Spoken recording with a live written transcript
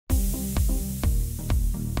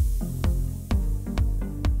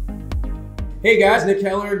Hey guys, Nick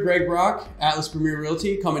Kellar, Greg Brock, Atlas Premier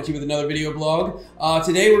Realty, coming to you with another video blog.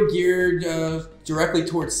 Today we're geared directly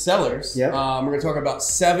towards sellers. Yep. We're going to talk about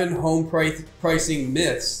 7 home pricing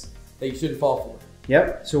myths that you shouldn't fall for.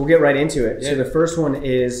 Yep, so we'll get right into it. Yeah. So the first one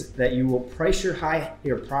is that you will price your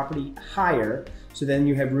property higher, so then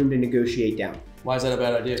you have room to negotiate down. Why is that a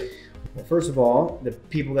bad idea? Well, first of all, the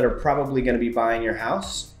people that are probably going to be buying your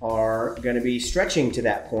house are going to be stretching to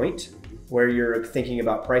that point where you're thinking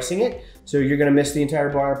about pricing it. So you're going to miss the entire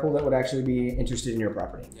buyer pool that would actually be interested in your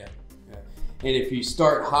property. Yeah. And if you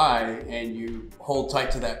start high and you hold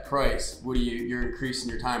tight to that price, you're increasing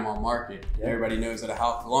your time on market. Yep. Everybody knows that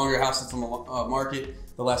the longer a house sits on the market,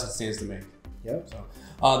 the less it stands to make. Yep.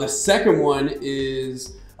 So, the second one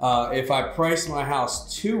is if I price my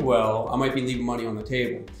house too well, I might be leaving money on the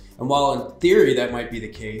table. And while in theory that might be the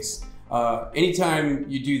case, anytime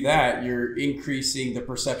you do that, you're increasing the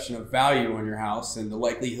perception of value on your house and the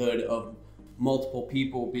likelihood of multiple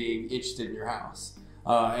people being interested in your house.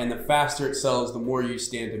 And the faster it sells, the more you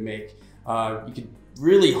stand to make. You could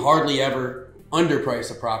really hardly ever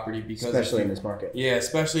underprice a property because especially in this market. Yeah,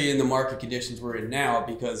 especially in the market conditions we're in now,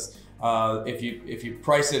 because if you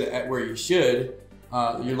price it at where you should,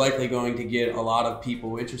 you're likely going to get a lot of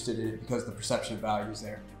people interested in it because the perception of value is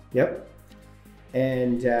there. Yep.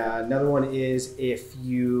 And another one is if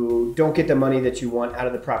you don't get the money that you want out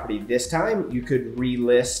of the property this time, you could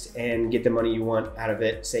relist and get the money you want out of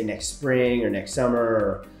it, say next spring or next summer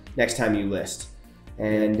or next time you list.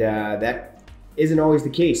 And that isn't always the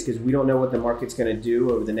case because we don't know what the market's going to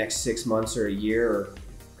do over the next 6 months or a year or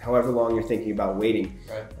however long you're thinking about waiting.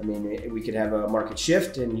 Right. I mean, we could have a market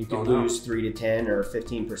shift and you could lose 3 to 10 or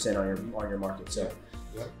 15% on your market. So,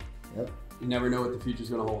 Yep. You never know what the future's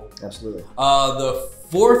going to hold. Absolutely. The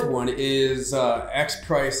fourth one is X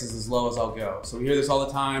price is as low as I'll go. So we hear this all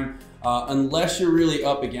the time. Unless you're really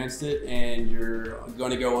up against it and you're going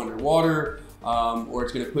to go underwater or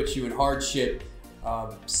it's going to put you in hardship,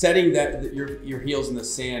 setting your heels in the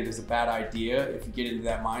sand is a bad idea if you get into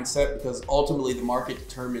that mindset, because ultimately the market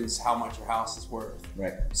determines how much your house is worth.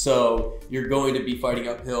 Right. So you're going to be fighting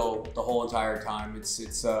uphill the whole entire time.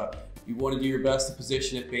 You want to do your best to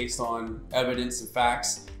position it based on evidence and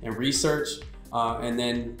facts and research, and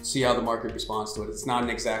then see how the market responds to it. It's not an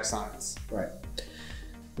exact science. Right.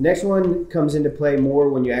 The next one comes into play more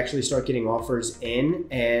when you actually start getting offers in,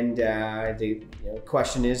 and the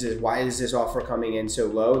question is why is this offer coming in so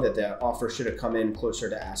low that the offer should have come in closer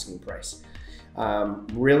to asking price?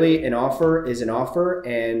 Really, an offer is an offer,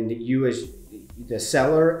 and you as the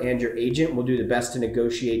seller and your agent will do the best to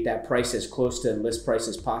negotiate that price as close to list price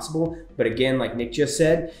as possible. But again, like Nick just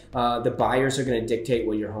said, the buyers are going to dictate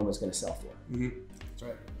what your home is going to sell for. Mm-hmm. That's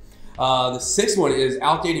right. The sixth one is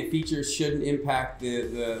outdated features shouldn't impact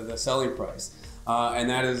the selling price. And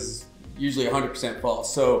that is usually 100%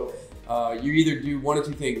 false. So you either do one of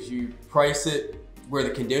two things. You price it where the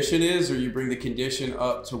condition is, or you bring the condition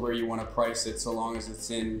up to where you want to price it, so long as it's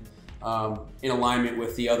in alignment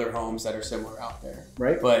with the other homes that are similar out there.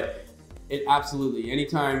 Right. But it absolutely,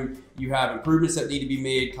 anytime you have improvements that need to be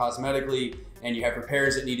made cosmetically and you have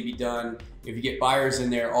repairs that need to be done, if you get buyers in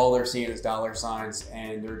there, all they're seeing is dollar signs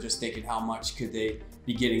and they're just thinking how much could they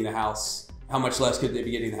be getting the house, how much less could they be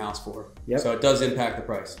getting the house for? Yep. So it does impact the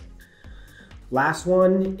price. Last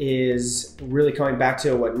one is really coming back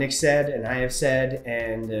to what Nick said and I have said,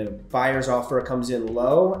 and the buyer's offer comes in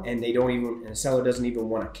low and the seller doesn't even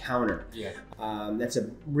want to counter. Yeah. That's a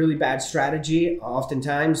really bad strategy.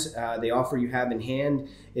 Oftentimes the offer you have in hand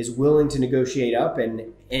is willing to negotiate up,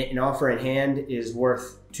 and an offer in hand is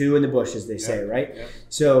worth 2 in the bush, as they say, right? Yeah.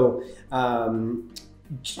 So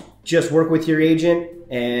just work with your agent,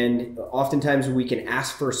 and oftentimes we can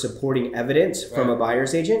ask for supporting evidence from a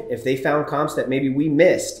buyer's agent. If they found comps that maybe we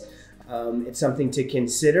missed, it's something to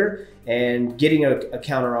consider, and getting a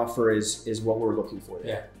counter offer is what we're looking for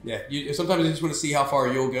there. Yeah. Sometimes you just want to see how far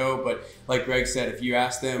you'll go, but like Greg said, if you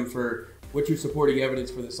ask them for what's your supporting evidence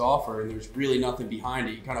for this offer and there's really nothing behind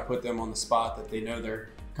it, you kind of put them on the spot that they know they're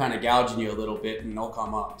kind of gouging you a little bit and they'll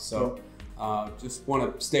come up. So just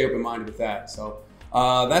want to stay open-minded with that. So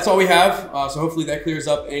that's all we have. So hopefully that clears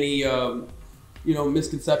up any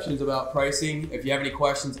misconceptions about pricing. If you have any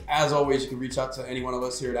questions, as always, you can reach out to any one of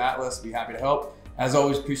us here at Atlas. We'd be happy to help. As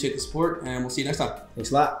always, appreciate the support, and we'll see you next time.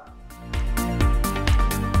 Thanks a lot.